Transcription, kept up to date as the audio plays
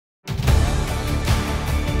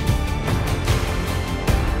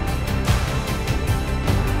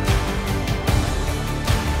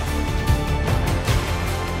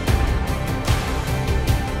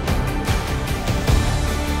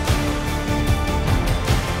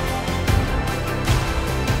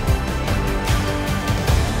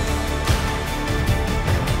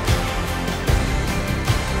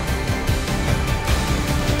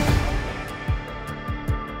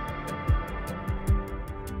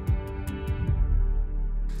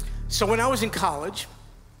So when I was in college,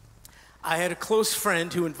 I had a close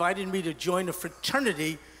friend who invited me to join a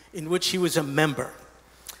fraternity in which he was a member.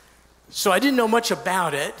 So I didn't know much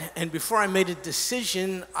about it, and before I made a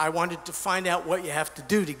decision, I wanted to find out what you have to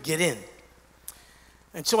do to get in.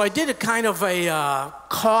 And so I did a kind of a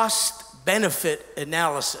cost-benefit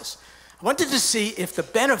analysis. I wanted to see if the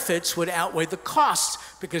benefits would outweigh the costs,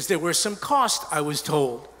 because there were some costs, I was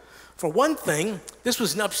told. For one thing, this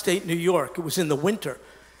was in upstate New York. It was in the winter.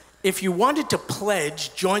 If you wanted to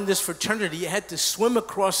pledge, join this fraternity, you had to swim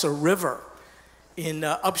across a river in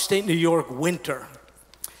upstate New York winter.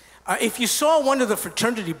 If you saw one of the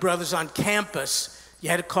fraternity brothers on campus,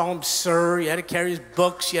 you had to call him sir, you had to carry his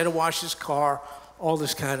books, you had to wash his car, all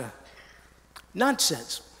this kind of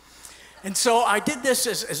nonsense. And so I did this,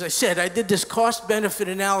 as I said, I did this cost-benefit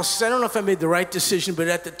analysis. I don't know if I made the right decision, but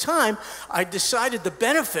at the time, I decided the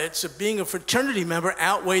benefits of being a fraternity member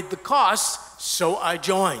outweighed the costs, so I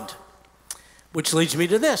joined. Which leads me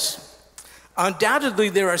to this. Undoubtedly,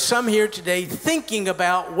 there are some here today thinking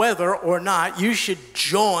about whether or not you should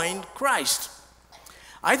join Christ.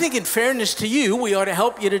 I think in fairness to you, we ought to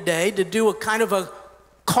help you today to do a kind of a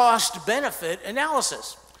cost-benefit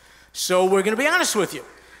analysis. So we're going to be honest with you.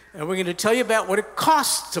 And we're going to tell you about what it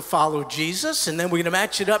costs to follow Jesus, and then we're going to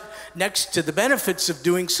match it up next to the benefits of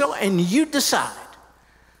doing so, and you decide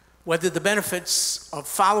whether the benefits of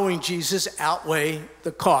following Jesus outweigh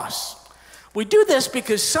the costs. We do this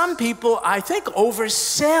because some people, I think,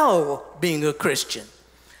 oversell being a Christian.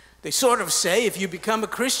 They sort of say, if you become a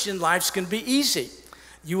Christian, life's going to be easy.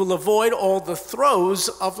 You will avoid all the throes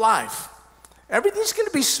of life. Everything's going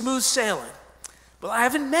to be smooth sailing. Well, I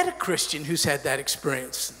haven't met a Christian who's had that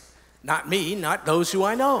experience. Not me, not those who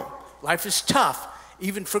I know. Life is tough,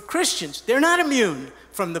 even for Christians. They're not immune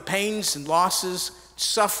from the pains and losses,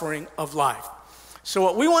 suffering of life. So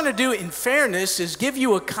what we want to do in fairness is give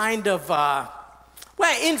you a kind of,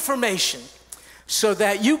 information so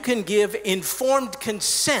that you can give informed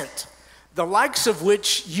consent, the likes of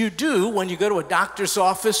which you do when you go to a doctor's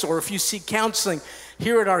office or if you seek counseling.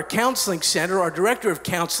 Here at our counseling center, our director of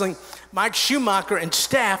counseling, Mike Schumacher, and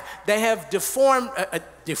staff, they have formed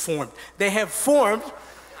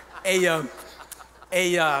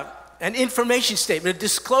an information statement, a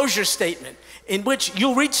disclosure statement, in which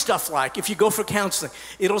you'll read stuff like, if you go for counseling,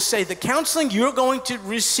 it'll say the counseling you're going to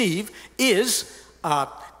receive is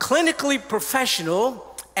clinically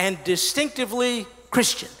professional and distinctively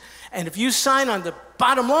Christian. And if you sign on the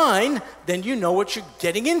bottom line, then you know what you're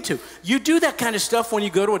getting into. You do that kind of stuff when you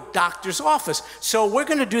go to a doctor's office. So we're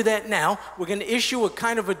going to do that now. We're going to issue a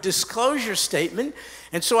kind of a disclosure statement.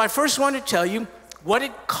 And so I first want to tell you what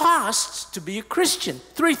it costs to be a Christian.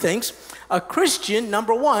 3 things. A Christian,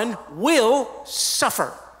 number 1, will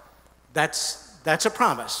suffer. That's a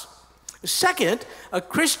promise. Second, a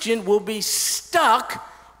Christian will be stuck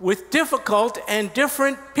with difficult and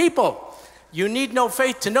different people. You need no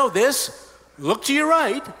faith to know this. Look to your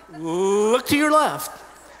right, look to your left.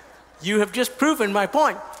 You have just proven my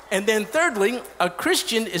point. And then thirdly, a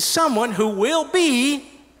Christian is someone who will be,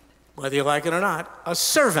 whether you like it or not, a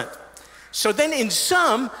servant. So then in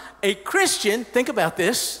sum, a Christian, think about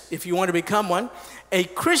this if you want to become one, a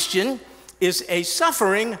Christian is a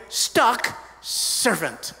suffering, stuck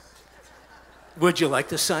servant. Would you like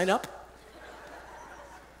to sign up?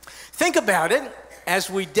 Think about it.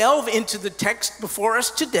 As we delve into the text before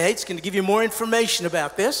us today, it's going to give you more information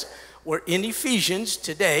about this. We're in Ephesians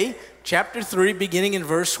today, chapter 3, beginning in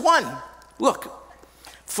verse 1. Look,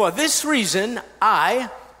 for this reason,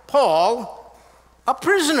 I, Paul, a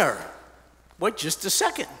prisoner. Wait just a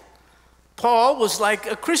second. Paul was like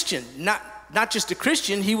a Christian, not just a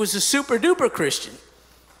Christian, he was a super-duper Christian.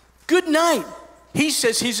 Good night. He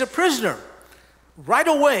says he's a prisoner. Right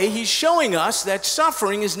away, he's showing us that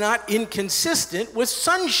suffering is not inconsistent with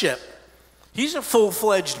sonship. He's a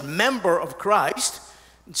full-fledged member of Christ,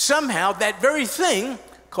 and somehow that very thing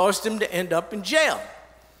caused him to end up in jail.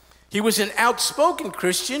 He was an outspoken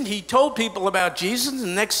Christian. He told people about Jesus, and the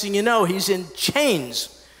next thing you know, he's in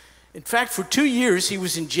chains. In fact, for 2 years, he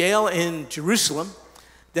was in jail in Jerusalem.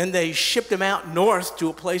 Then they shipped him out north to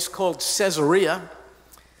a place called Caesarea.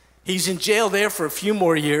 He's in jail there for a few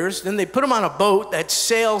more years. Then they put him on a boat that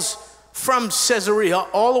sails from Caesarea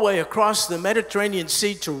all the way across the Mediterranean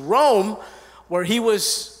Sea to Rome, where he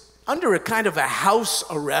was under a kind of a house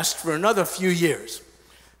arrest for another few years.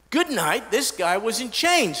 Good night, this guy was in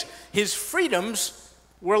chains. His freedoms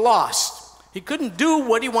were lost. He couldn't do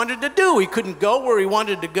what he wanted to do. He couldn't go where he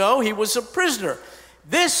wanted to go. He was a prisoner.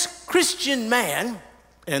 This Christian man,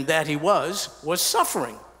 and that he was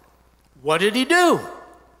suffering. What did he do?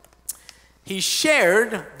 He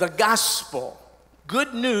shared the gospel,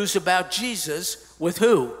 good news about Jesus with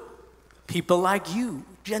who? People like you,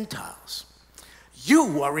 Gentiles.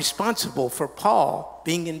 You are responsible for Paul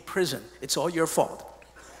being in prison. It's all your fault.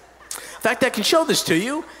 In fact, I can show this to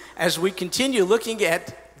you as we continue looking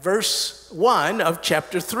at verse 1 of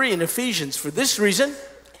chapter 3 in Ephesians. For this reason,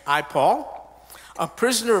 I, Paul, a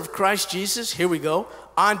prisoner of Christ Jesus, here we go,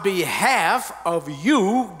 on behalf of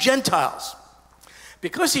you, Gentiles.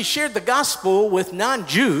 Because he shared the gospel with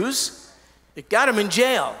non-Jews, it got him in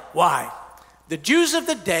jail. Why? The Jews of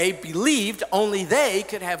the day believed only they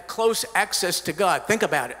could have close access to God. Think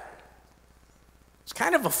about it. It's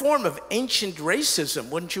kind of a form of ancient racism,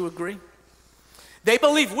 wouldn't you agree? They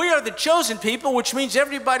believe we are the chosen people, which means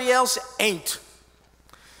everybody else ain't.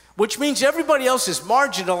 Which means everybody else is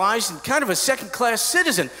marginalized and kind of a second-class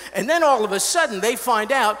citizen. And then all of a sudden they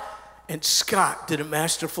find out, and Scott did a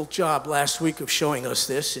masterful job last week of showing us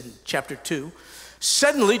this in chapter 2.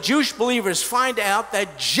 Suddenly, Jewish believers find out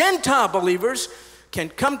that Gentile believers can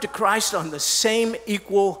come to Christ on the same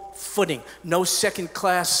equal footing. No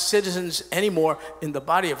second-class citizens anymore in the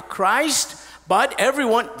body of Christ, but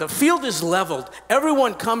everyone, the field is leveled.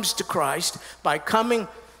 Everyone comes to Christ by coming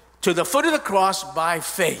to the foot of the cross by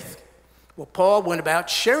faith. Well, Paul went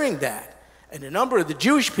about sharing that, and a number of the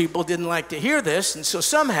Jewish people didn't like to hear this, and so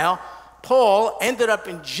somehow Paul ended up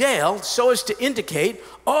in jail so as to indicate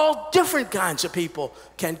all different kinds of people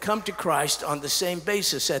can come to Christ on the same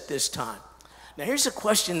basis at this time. Now, here's a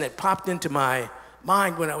question that popped into my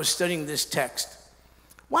mind when I was studying this text.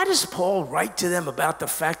 Why does Paul write to them about the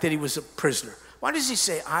fact that he was a prisoner? Why does he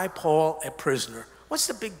say, I, Paul, a prisoner? What's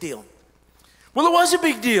the big deal? Well, it was a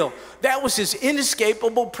big deal. That was his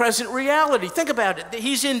inescapable present reality. Think about it.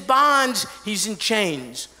 He's in bonds, he's in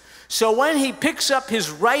chains. So when he picks up his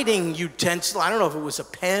writing utensil, I don't know if it was a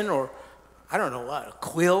pen or I don't know what, a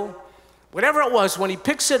quill, whatever it was, when he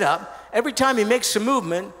picks it up, every time he makes a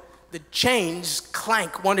movement, the chains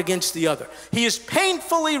clank one against the other. He is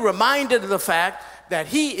painfully reminded of the fact that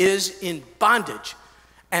he is in bondage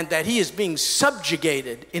and that he is being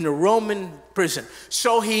subjugated in a Roman prison.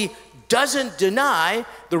 So he doesn't deny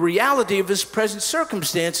the reality of his present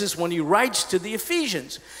circumstances when he writes to the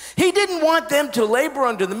Ephesians. He didn't want them to labor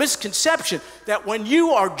under the misconception that when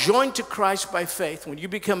you are joined to Christ by faith, when you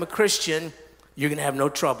become a Christian, you're going to have no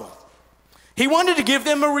trouble. He wanted to give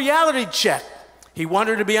them a reality check. He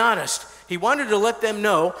wanted to be honest. He wanted to let them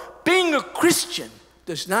know being a Christian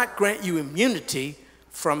does not grant you immunity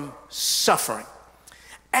from suffering.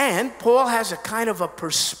 And Paul has a kind of a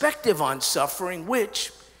perspective on suffering,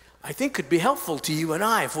 which I think could be helpful to you and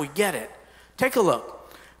I if we get it. Take a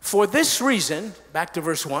look. For this reason, back to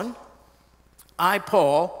verse 1, I,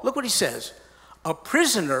 Paul, look what he says, a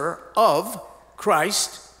prisoner of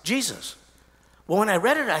Christ Jesus. Well, when I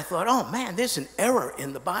read it, I thought, oh man, there's an error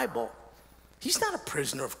in the Bible. He's not a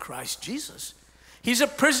prisoner of Christ Jesus. He's a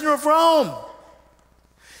prisoner of Rome.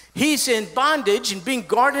 He's in bondage and being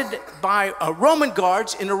guarded by Roman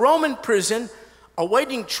guards in a Roman prison,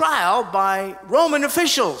 awaiting trial by Roman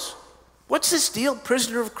officials. What's this deal?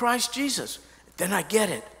 Prisoner of Christ Jesus. Then I get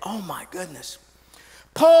it. Oh my goodness.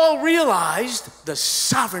 Paul realized the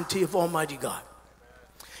sovereignty of Almighty God.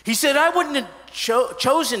 He said, I wouldn't have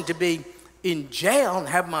chosen to be in jail and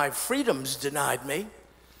have my freedoms denied me.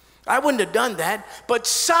 I wouldn't have done that. But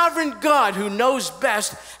sovereign God, who knows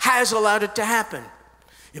best, has allowed it to happen.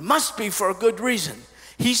 It must be for a good reason.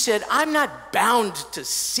 He said, I'm not bound to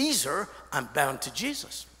Caesar, I'm bound to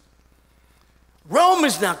Jesus. Rome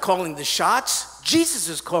is not calling the shots, Jesus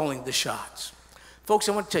is calling the shots. Folks,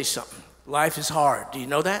 I want to tell you something. Life is hard. Do you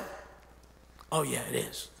know that? Oh yeah, it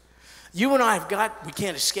is. You and I we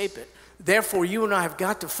can't escape it. Therefore, you and I have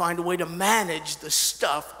got to find a way to manage the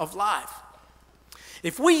stuff of life.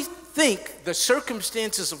 If we think the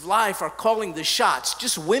circumstances of life are calling the shots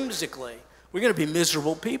just whimsically, we're going to be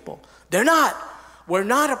miserable people. They're not. We're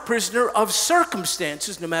not a prisoner of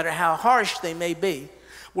circumstances, no matter how harsh they may be.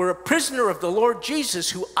 We're a prisoner of the Lord Jesus,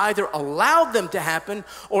 who either allowed them to happen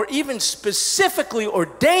or even specifically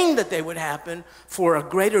ordained that they would happen for a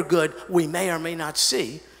greater good we may or may not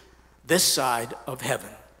see this side of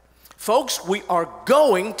heaven. Folks, we are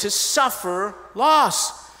going to suffer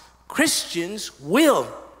loss. Christians will.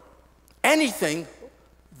 Anything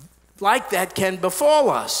like that can befall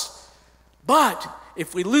us. But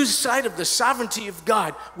if we lose sight of the sovereignty of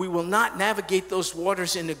God, we will not navigate those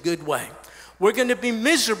waters in a good way. We're going to be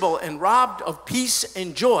miserable and robbed of peace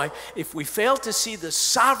and joy if we fail to see the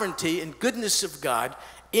sovereignty and goodness of God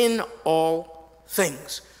in all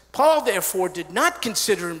things. Paul, therefore, did not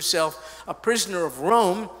consider himself a prisoner of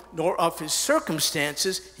Rome, nor of his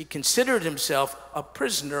circumstances. He considered himself a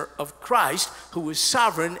prisoner of Christ, who is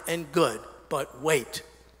sovereign and good. But wait,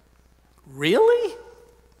 really?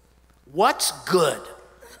 What's good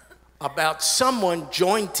about someone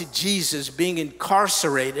joined to Jesus being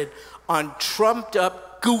incarcerated on trumped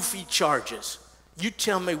up, goofy charges? You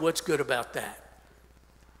tell me what's good about that.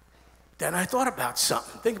 Then I thought about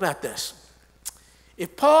something. Think about this.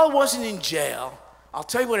 If Paul wasn't in jail, I'll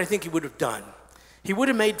tell you what I think he would have done. He would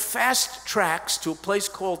have made fast tracks to a place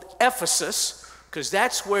called Ephesus, because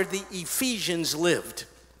that's where the Ephesians lived.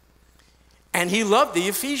 And he loved the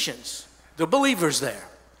Ephesians, the believers there.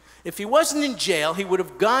 If he wasn't in jail, he would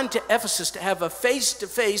have gone to Ephesus to have a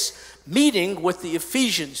face-to-face meeting with the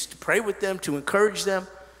Ephesians, to pray with them, to encourage them,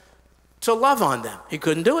 to love on them. He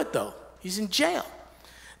couldn't do it, though. He's in jail.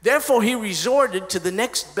 Therefore, he resorted to the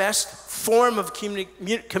next best form of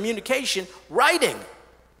communication, writing.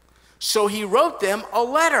 So he wrote them a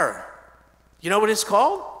letter. You know what it's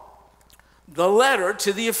called? The letter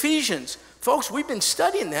to the Ephesians. Folks, we've been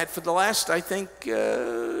studying that for the last, I think,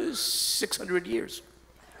 600 years.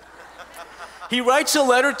 He writes a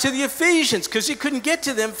letter to the Ephesians because he couldn't get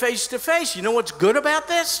to them face to face. You know what's good about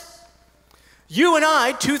this? You and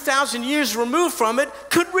I, 2,000 years removed from it,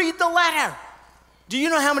 could read the letter. Do you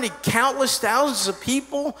know how many countless thousands of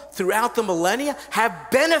people throughout the millennia have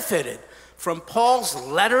benefited from Paul's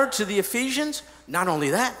letter to the Ephesians? Not only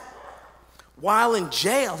that, while in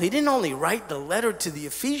jail, he didn't only write the letter to the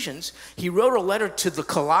Ephesians, he wrote a letter to the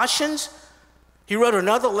Colossians, he wrote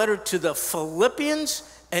another letter to the Philippians,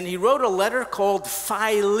 and he wrote a letter called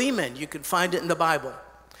Philemon. You can find it in the Bible.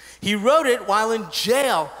 He wrote it while in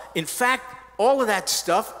jail. In fact, all of that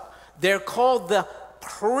stuff, they're called the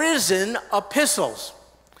prison epistles.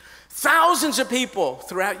 Thousands of people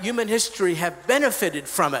throughout human history have benefited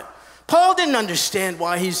from it. Paul didn't understand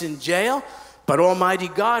why he's in jail, but Almighty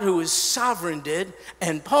God, who is sovereign, did,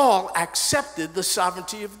 and Paul accepted the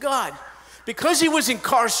sovereignty of God. Because he was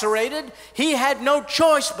incarcerated, he had no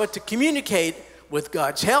choice but to communicate with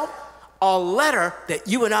God's help, a letter that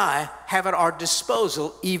you and I have at our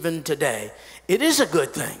disposal even today. It is a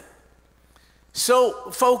good thing.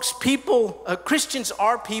 So, folks, Christians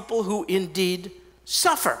are people who indeed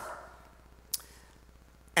suffer.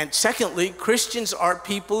 And secondly, Christians are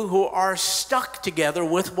people who are stuck together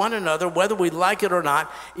with one another, whether we like it or not,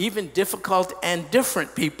 even difficult and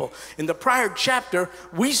different people. In the prior chapter,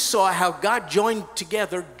 we saw how God joined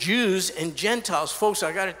together Jews and Gentiles. Folks,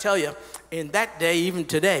 I got to tell you, in that day, even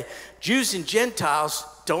today, Jews and Gentiles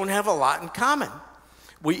don't have a lot in common.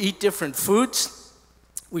 We eat different foods.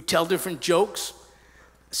 We tell different jokes.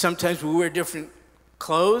 Sometimes we wear different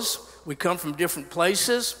clothes. We come from different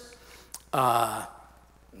places.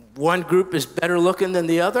 One group is better looking than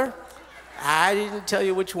the other. I didn't tell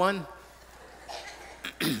you which one.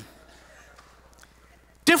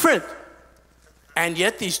 Different. And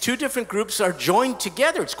yet these two different groups are joined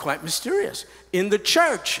together. It's quite mysterious. In the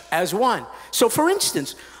church as one. So for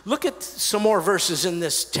instance, look at some more verses in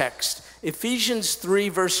this text. Ephesians 3,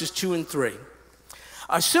 verses 2 and 3.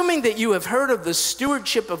 Assuming that you have heard of the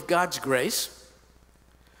stewardship of God's grace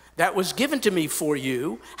that was given to me for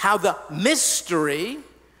you, how the mystery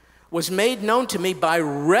was made known to me by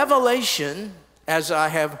revelation, as I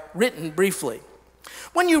have written briefly.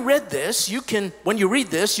 When you read this, you can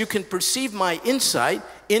perceive my insight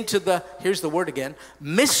into the, here's the word again,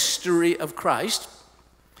 mystery of Christ,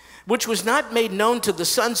 which was not made known to the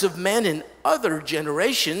sons of men in other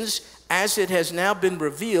generations, as it has now been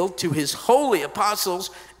revealed to his holy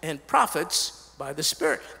apostles and prophets by the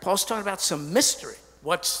Spirit. Paul's talking about some mystery.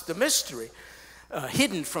 What's the mystery?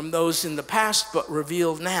 Hidden from those in the past, but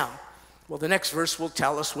revealed now. Well, the next verse will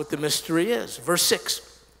tell us what the mystery is. Verse 6.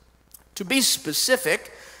 To be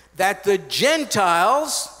specific, that the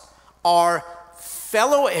Gentiles are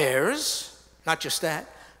fellow heirs, not just that,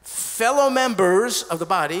 fellow members of the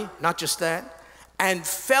body, not just that, and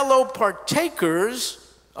fellow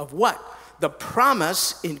partakers of what? The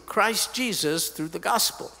promise in Christ Jesus through the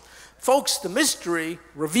gospel. Folks, the mystery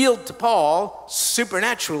revealed to Paul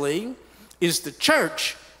supernaturally is the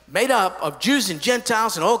church made up of Jews and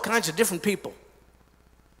Gentiles and all kinds of different people.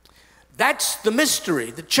 That's the mystery,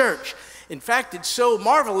 the church. In fact, it's so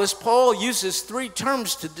marvelous, Paul uses 3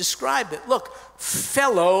 terms to describe it. Look,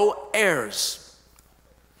 fellow heirs.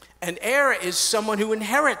 An heir is someone who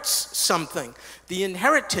inherits something. The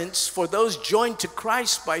inheritance for those joined to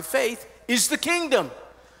Christ by faith is the kingdom.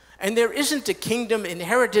 And there isn't a kingdom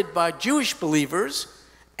inherited by Jewish believers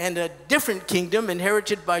and a different kingdom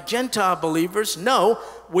inherited by Gentile believers. No,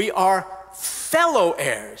 we are fellow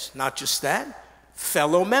heirs. Not just that,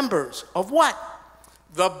 fellow members of what?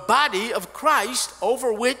 The body of Christ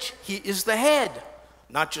over which he is the head.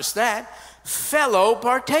 Not just that, fellow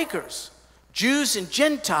partakers. Jews and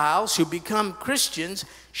Gentiles who become Christians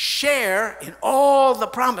share in all the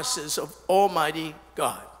promises of Almighty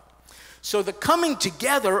God. So the coming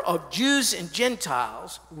together of Jews and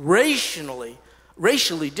Gentiles, racially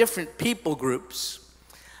different people groups,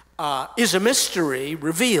 is a mystery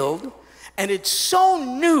revealed, and it's so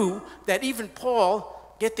new that even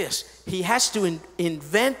Paul, get this, he has to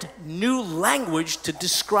invent new language to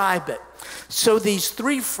describe it. So these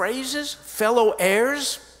three phrases, fellow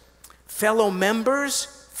heirs, fellow members,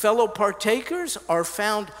 fellow partakers, are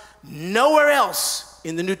found nowhere else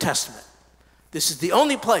in the New Testament. This is the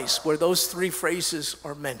only place where those three phrases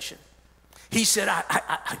are mentioned. He said,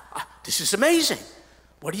 this is amazing.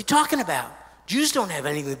 What are you talking about? Jews don't have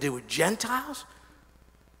anything to do with Gentiles.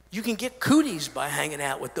 You can get cooties by hanging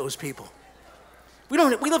out with those people. We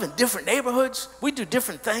live in different neighborhoods. We do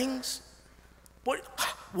different things.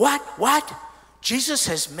 What? Jesus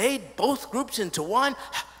has made both groups into one?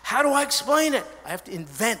 How do I explain it? I have to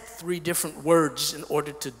invent three different words in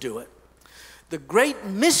order to do it. The great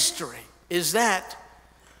mystery is that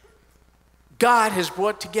God has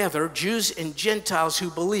brought together Jews and Gentiles who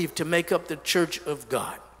believe to make up the church of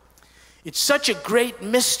God. It's such a great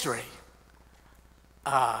mystery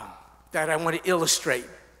that I want to illustrate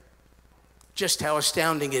just how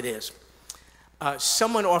astounding it is.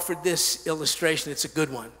 Someone offered this illustration. It's a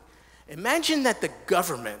good one. Imagine that the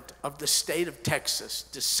government of the state of Texas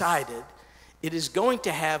decided it is going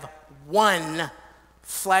to have one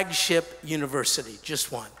flagship university,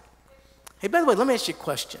 just one. Hey, by the way, let me ask you a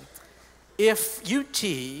question. If UT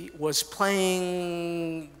was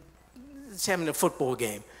playing, let's having a football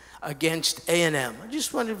game against A&M, I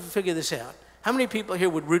just wanted to figure this out. How many people here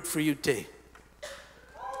would root for UT?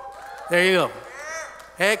 There you go.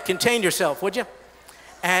 Hey, contain yourself, would you?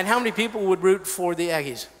 And how many people would root for the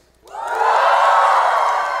Aggies?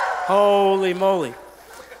 Holy moly.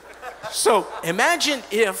 So imagine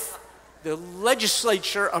if the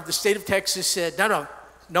legislature of the state of Texas said,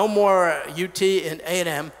 no more UT and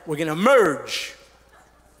A&M. We're going to merge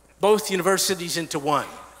both universities into one.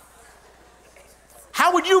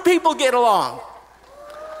 How would you people get along?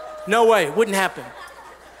 No way, it wouldn't happen.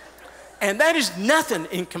 And that is nothing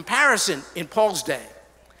in comparison in Paul's day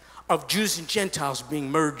of Jews and Gentiles being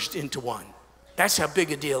merged into one. That's how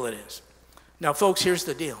big a deal it is. Now, folks, here's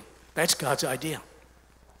the deal. That's God's idea.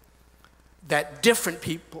 That different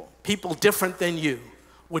people different than you,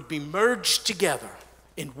 would be merged together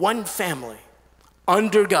in one family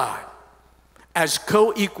under God as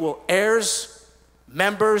co-equal heirs,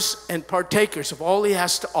 members, and partakers of all he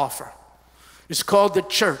has to offer. It's called the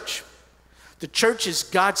church. The church is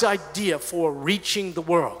God's idea for reaching the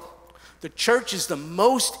world. The church is the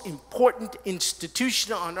most important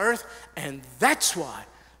institution on earth, and that's why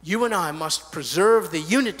you and I must preserve the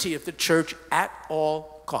unity of the church at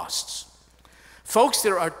all costs. Folks,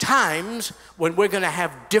 there are times when we're going to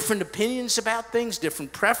have different opinions about things,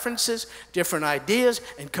 different preferences, different ideas,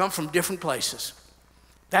 and come from different places.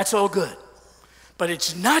 That's all good. But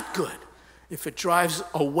it's not good if it drives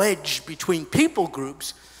a wedge between people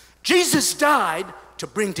groups. Jesus died to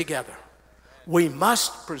bring together. We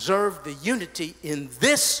must preserve the unity in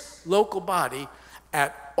this local body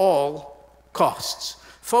at all costs.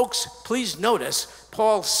 Folks, please notice,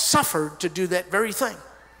 Paul suffered to do that very thing,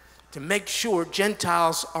 to make sure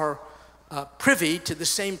Gentiles are privy to the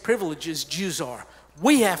same privileges Jews are.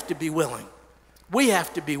 We have to be willing. We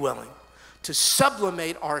have to be willing to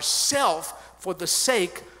sublimate ourselves for the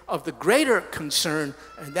sake of the greater concern,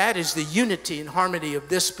 and that is the unity and harmony of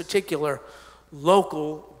this particular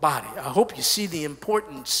local body. I hope you see the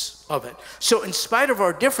importance of it. So in spite of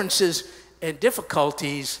our differences and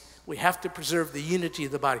difficulties, we have to preserve the unity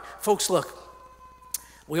of the body. Folks, look,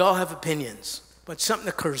 we all have opinions, but something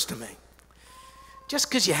occurs to me. Just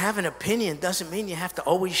because you have an opinion doesn't mean you have to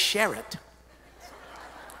always share it.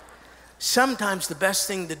 Sometimes the best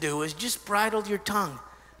thing to do is just bridle your tongue.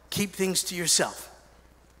 Keep things to yourself.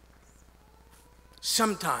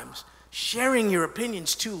 Sometimes sharing your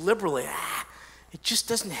opinions too liberally, it just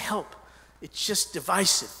doesn't help. It's just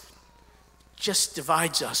divisive. It just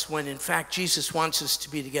divides us when, in fact, Jesus wants us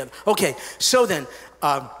to be together. Okay, so then,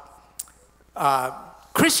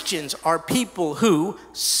 Christians are people who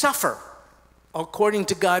suffer according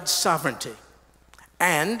to God's sovereignty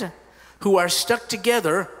and who are stuck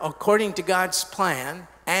together according to God's plan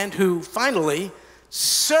and who, finally,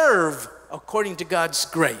 serve according to God's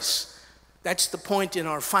grace. That's the point in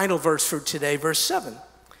our final verse for today, verse 7.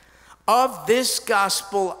 Of this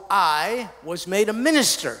gospel I was made a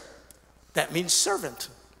minister. That means servant.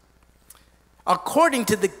 According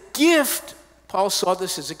to the gift Paul saw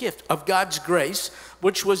this as a gift of God's grace,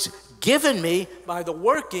 which was given me by the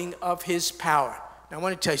working of his power. Now, I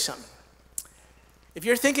want to tell you something. If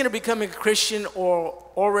you're thinking of becoming a Christian or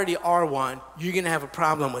already are one, you're going to have a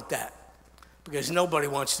problem with that because nobody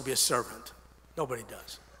wants to be a servant. Nobody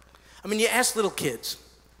does. I mean, you ask little kids,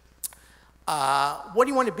 what do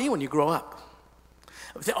you want to be when you grow up?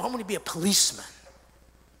 I want to be a policeman.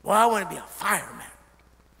 Well, I want to be a fireman.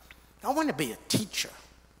 I want to be a teacher.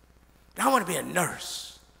 I want to be a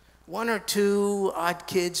nurse. One or two odd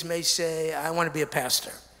kids may say, I want to be a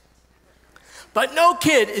pastor. But no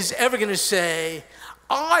kid is ever going to say,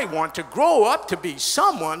 I want to grow up to be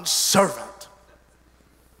someone's servant.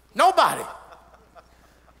 Nobody.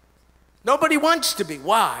 Nobody wants to be.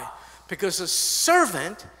 Why? Because a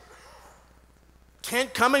servant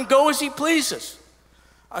can't come and go as he pleases.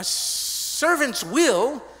 A servant's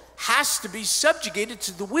will has to be subjugated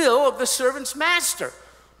to the will of the servant's master.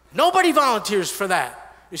 Nobody volunteers for that.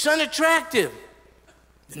 It's unattractive.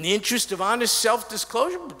 In the interest of honest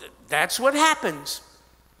self-disclosure, that's what happens.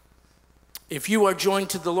 If you are joined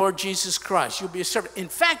to the Lord Jesus Christ, you'll be a servant. In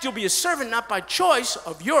fact, you'll be a servant not by choice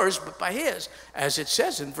of yours, but by his, as it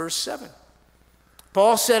says in verse 7.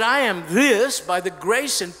 Paul said, I am this by the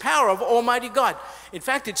grace and power of Almighty God. In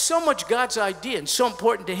fact, it's so much God's idea and so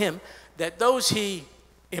important to him that those he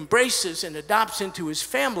embraces and adopts into his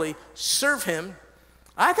family serve him.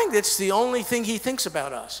 I think that's the only thing he thinks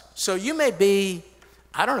about us. So you may be,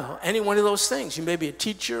 I don't know, any one of those things. You may be a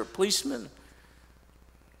teacher, a policeman,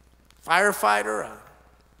 firefighter,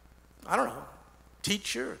 I don't know,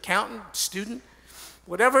 teacher, accountant, student,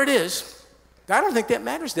 whatever it is. I don't think that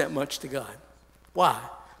matters that much to God. Why?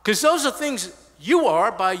 Because those are things you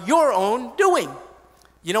are by your own doing.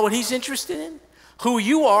 You know what he's interested in? Who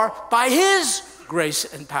you are by his grace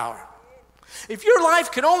and power. If your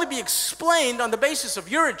life can only be explained on the basis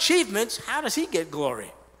of your achievements, how does he get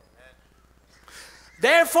glory?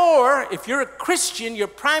 Therefore, if you're a Christian, your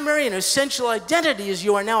primary and essential identity is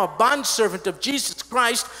you are now a bondservant of Jesus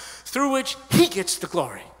Christ through which he gets the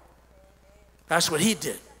glory. That's what he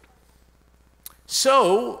did.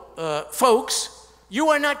 So, folks, you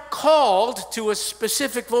are not called to a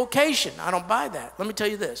specific vocation. I don't buy that. Let me tell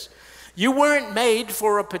you this. You weren't made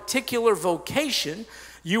for a particular vocation.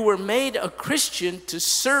 You were made a Christian to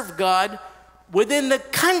serve God within the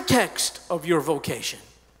context of your vocation.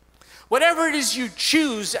 Whatever it is you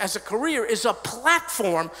choose as a career is a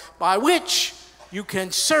platform by which you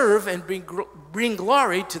can serve and bring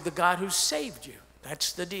glory to the God who saved you.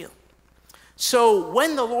 That's the deal. So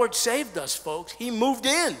when the Lord saved us, folks, he moved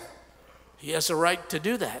in. He has a right to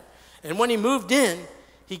do that. And when he moved in,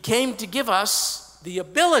 he came to give us the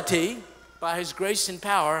ability, by his grace and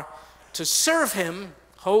power, to serve him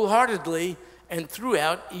wholeheartedly and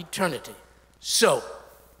throughout eternity. So,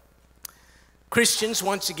 Christians,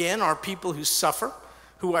 once again, are people who suffer,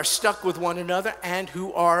 who are stuck with one another, and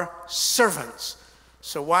who are servants.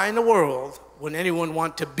 So why in the world would anyone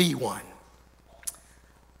want to be one?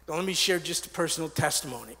 Well, let me share just a personal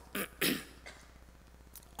testimony.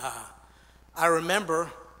 I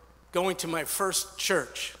remember going to my first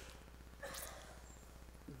church.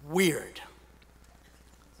 Weird.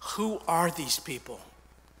 Who are these people?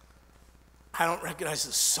 I don't recognize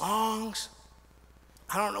the songs.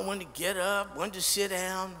 I don't know when to get up, when to sit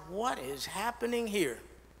down. What is happening here?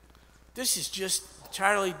 This is just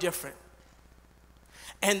entirely different.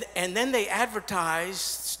 And then they advertise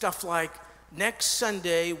stuff like, next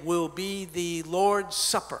Sunday will be the Lord's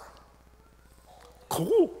Supper.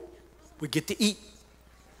 Cool. We get to eat.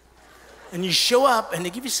 And you show up and they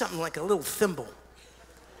give you something like a little thimble.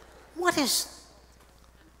 Why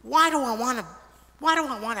do I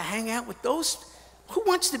want to hang out with those? Who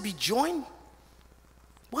wants to be joined?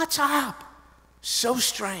 What's up? So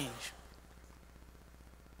strange.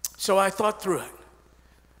 So I thought through it.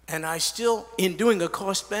 And I still, in doing a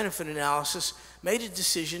cost-benefit analysis, made a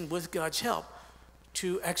decision with God's help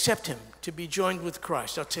to accept him, to be joined with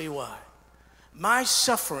Christ. I'll tell you why. My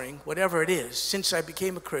suffering, whatever it is, since I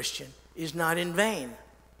became a Christian, is not in vain.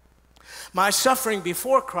 My suffering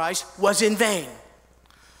before Christ was in vain.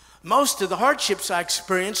 Most of the hardships I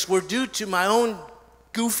experienced were due to my own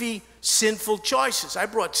goofy, sinful choices. I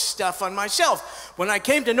brought stuff on myself. When I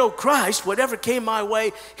came to know Christ, whatever came my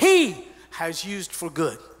way, he has used for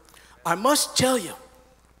good. I must tell you,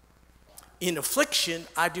 in affliction,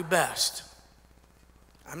 I do best.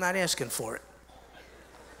 I'm not asking for it.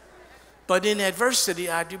 But in adversity,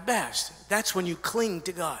 I do best. That's when you cling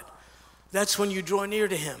to God. That's when you draw near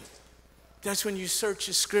to him. That's when you search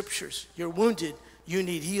the scriptures. You're wounded, you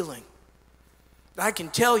need healing. I can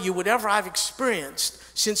tell you whatever I've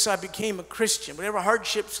experienced since I became a Christian, whatever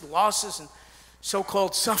hardships, losses, and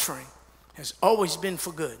so-called suffering, has always been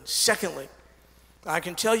for good. Secondly, I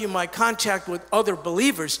can tell you my contact with other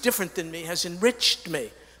believers different than me has enriched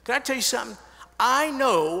me. Can I tell you something? I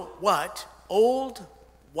know what old,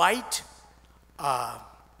 white,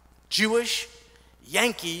 Jewish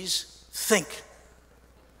Yankees think.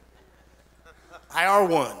 I are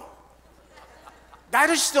one. I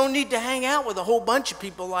just don't need to hang out with a whole bunch of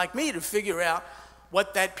people like me to figure out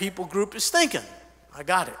what that people group is thinking. I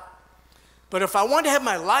got it. But if I want to have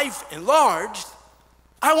my life enlarged,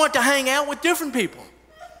 I want to hang out with different people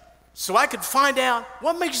so I could find out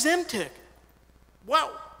what makes them tick.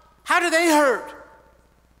 Well, how do they hurt?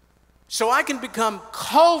 So I can become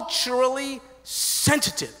culturally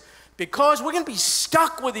sensitive, because we're going to be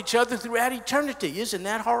stuck with each other throughout eternity. Isn't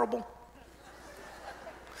that horrible?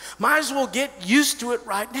 Might as well get used to it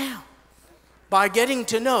right now by getting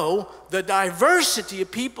to know the diversity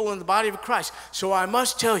of people in the body of Christ. So I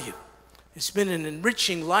must tell you, it's been an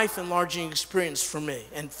enriching, life-enlarging experience for me.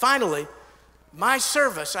 And finally, my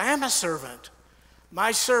service, I am a servant.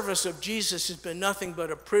 My service of Jesus has been nothing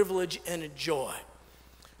but a privilege and a joy.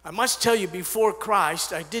 I must tell you, before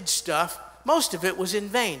Christ, I did stuff. Most of it was in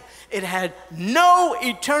vain. It had no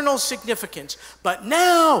eternal significance. But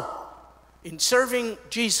now, in serving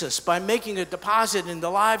Jesus by making a deposit in the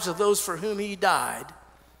lives of those for whom he died,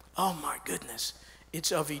 oh my goodness,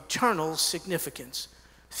 it's of eternal significance.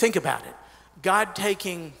 Think about it. God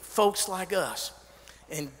taking folks like us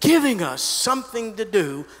and giving us something to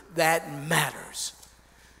do that matters.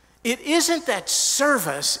 It isn't that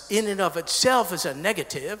service in and of itself is a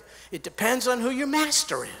negative. It depends on who your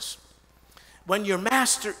master is. When your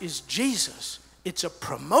master is Jesus, it's a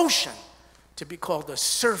promotion to be called a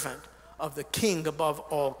servant of the King above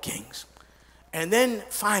all kings. And then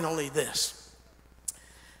finally this,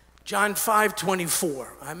 John 5:24.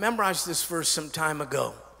 I memorized this verse some time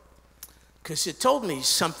ago because it told me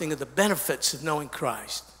something of the benefits of knowing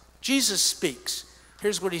Christ. Jesus speaks.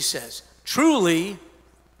 Here's what he says. Truly,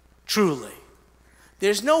 truly.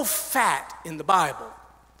 There's no fat in the Bible,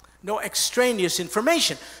 no extraneous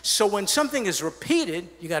information. So when something is repeated,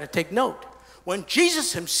 you got to take note. When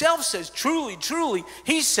Jesus himself says, truly, truly,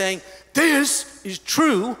 he's saying, this is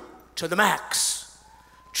true to the max.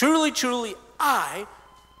 Truly, truly,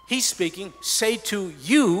 he's speaking, say to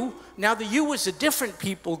you. Now, the you was a different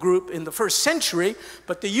people group in the first century,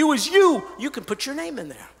 but the you is you. You can put your name in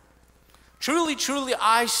there. Truly, truly,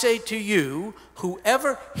 I say to you,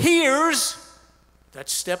 whoever hears,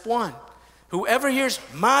 that's step one. Whoever hears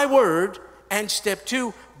my word, and step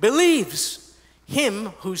two, believes him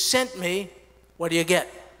who sent me, what do you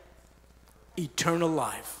get? Eternal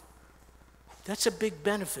life. That's a big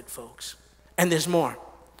benefit, folks. And there's more.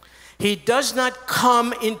 He does not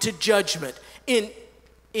come into judgment.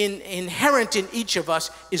 Inherent in each of us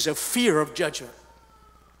is a fear of judgment.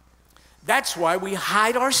 That's why we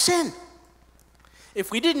hide our sin. If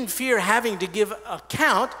we didn't fear having to give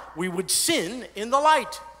account, we would sin in the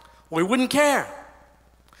light. We wouldn't care.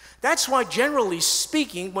 That's why, generally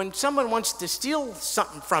speaking, when someone wants to steal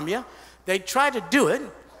something from you, they try to do it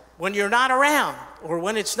when you're not around or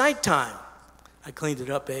when it's nighttime. I cleaned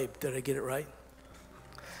it up, Abe. Did I get it right?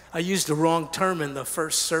 I used the wrong term in the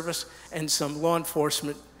first service, and some law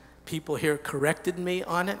enforcement people here corrected me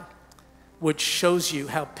on it, which shows you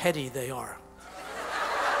how petty they are.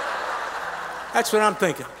 That's what I'm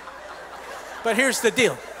thinking. But here's the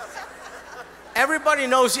deal. Everybody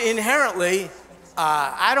knows inherently,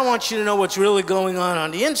 I don't want you to know what's really going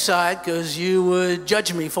on the inside because you would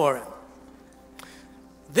judge me for it.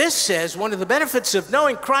 This says one of the benefits of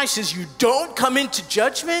knowing Christ is you don't come into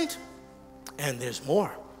judgment, and there's more.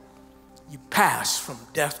 You pass from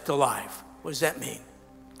death to life. What does that mean?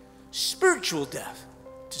 Spiritual death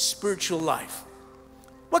to spiritual life.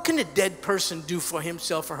 What can a dead person do for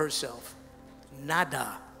himself or herself?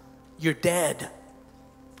 Nada. You're dead.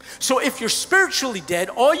 So if you're spiritually dead,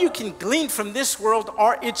 all you can glean from this world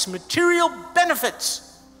are its material benefits.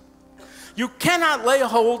 You cannot lay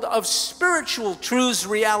hold of spiritual truths,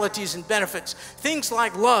 realities, and benefits. Things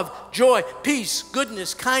like love, joy, peace,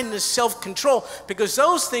 goodness, kindness, self-control, because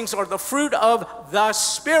those things are the fruit of the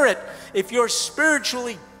Spirit. If you're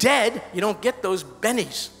spiritually dead, you don't get those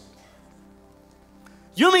bennies.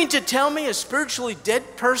 You mean to tell me a spiritually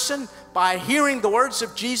dead person, by hearing the words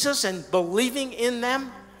of Jesus and believing in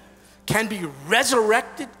them, can be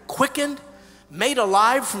resurrected, quickened, made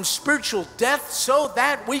alive from spiritual death so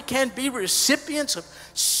that we can be recipients of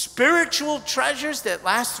spiritual treasures that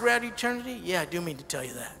last throughout eternity? Yeah, I do mean to tell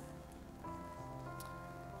you that.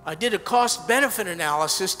 I did a cost-benefit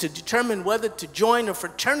analysis to determine whether to join a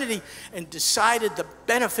fraternity and decided the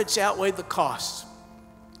benefits outweighed the costs.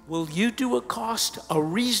 will you do a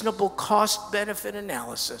reasonable cost-benefit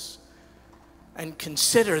analysis and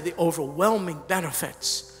consider the overwhelming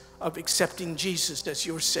benefits of accepting Jesus as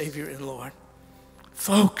your Savior and Lord?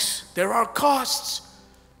 Folks, there are costs.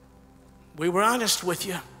 We were honest with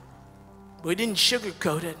you. We didn't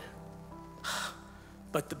sugarcoat it.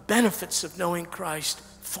 But the benefits of knowing Christ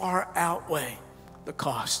far outweigh the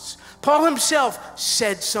costs. Paul himself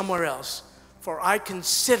said somewhere else, for I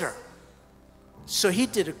consider. So he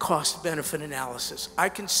did a cost-benefit analysis. I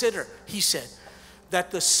consider, he said,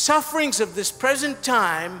 that the sufferings of this present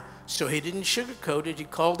time, so he didn't sugarcoat it, he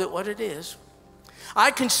called it what it is.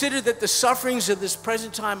 I consider that the sufferings of this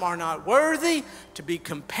present time are not worthy to be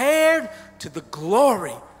compared to the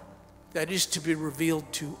glory that is to be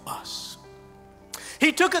revealed to us.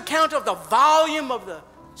 He took account of the volume of the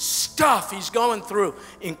stuff he's going through,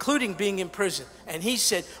 including being in prison. And he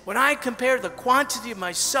said, when I compare the quantity of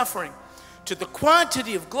my suffering to the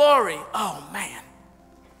quantity of glory, oh man,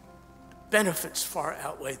 benefits far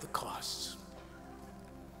outweigh the costs.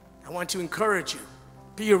 I want to encourage you,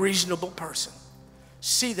 be a reasonable person.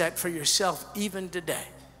 See that for yourself even today.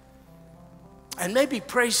 And maybe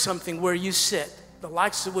pray something where you sit, the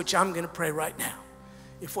likes of which I'm going to pray right now.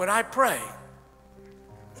 If what I pray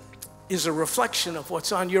is a reflection of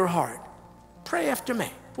what's on your heart, pray after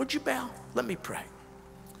me. Would you bow? Let me pray.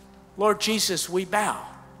 Lord Jesus, we bow.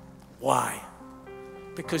 Why?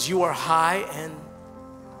 Because you are high and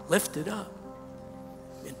lifted up.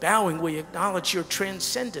 In bowing, we acknowledge your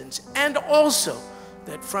transcendence, and also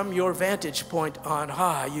that from your vantage point on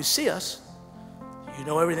high, you see us. You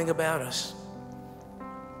know everything about us.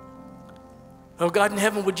 Oh God in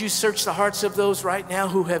heaven, would you search the hearts of those right now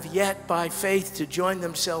who have yet by faith to join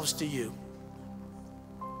themselves to you?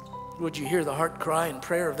 Would you hear the heart cry and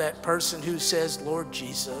prayer of that person who says, Lord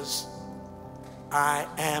Jesus, I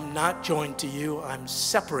am not joined to you, I'm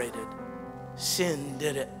separated. Sin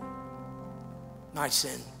did it. My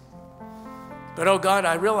sin. But oh God,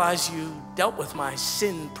 I realize you dealt with my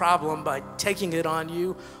sin problem by taking it on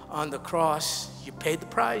you on the cross. You paid the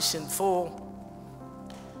price in full.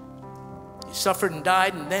 You suffered and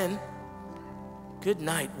died, and then, good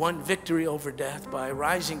night, won victory over death by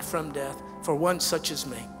rising from death for one such as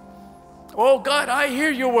me. Oh God, I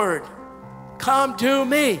hear your word. Come to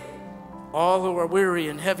me, all who are weary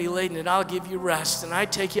and heavy laden, and I'll give you rest, and I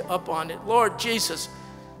take you up on it. Lord Jesus,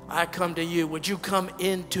 I come to you. Would you come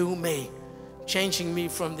into me, changing me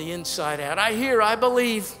from the inside out? I hear, I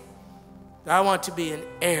believe. I want to be an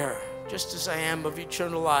heir, just as I am of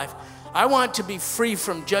eternal life. I want to be free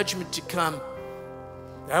from judgment to come.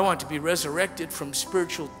 I want to be resurrected from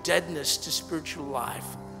spiritual deadness to spiritual life.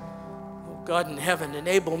 Oh God in heaven,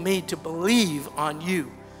 enable me to believe on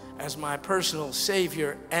you as my personal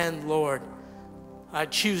Savior and Lord. I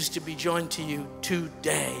choose to be joined to you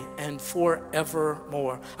today and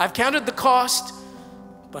forevermore. I've counted the cost,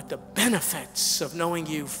 but the benefits of knowing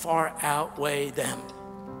you far outweigh them.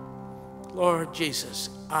 Lord Jesus,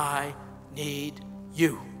 I need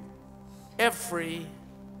you every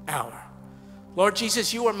hour. Lord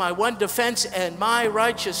Jesus, you are my one defense and my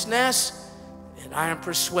righteousness, and I am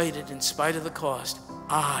persuaded, in spite of the cost,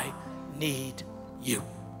 I need you.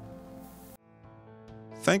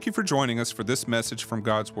 Thank you for joining us for this message from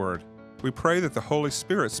God's Word. We pray that the Holy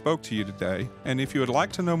Spirit spoke to you today, and if you would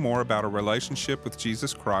like to know more about a relationship with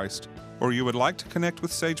Jesus Christ, or you would like to connect with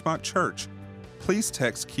Sagemont Church, please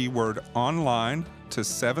text keyword online to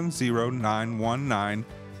 70919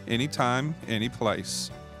 anytime, any place.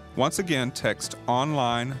 Once again, text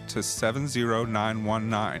online to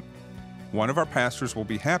 70919. One of our pastors will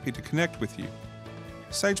be happy to connect with you.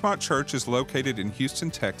 Sagemont Church is located in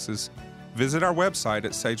Houston, Texas. Visit our website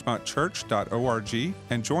at sagemontchurch.org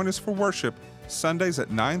and join us for worship Sundays at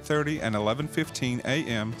 9:30 and 11:15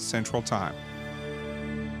 a.m. Central Time.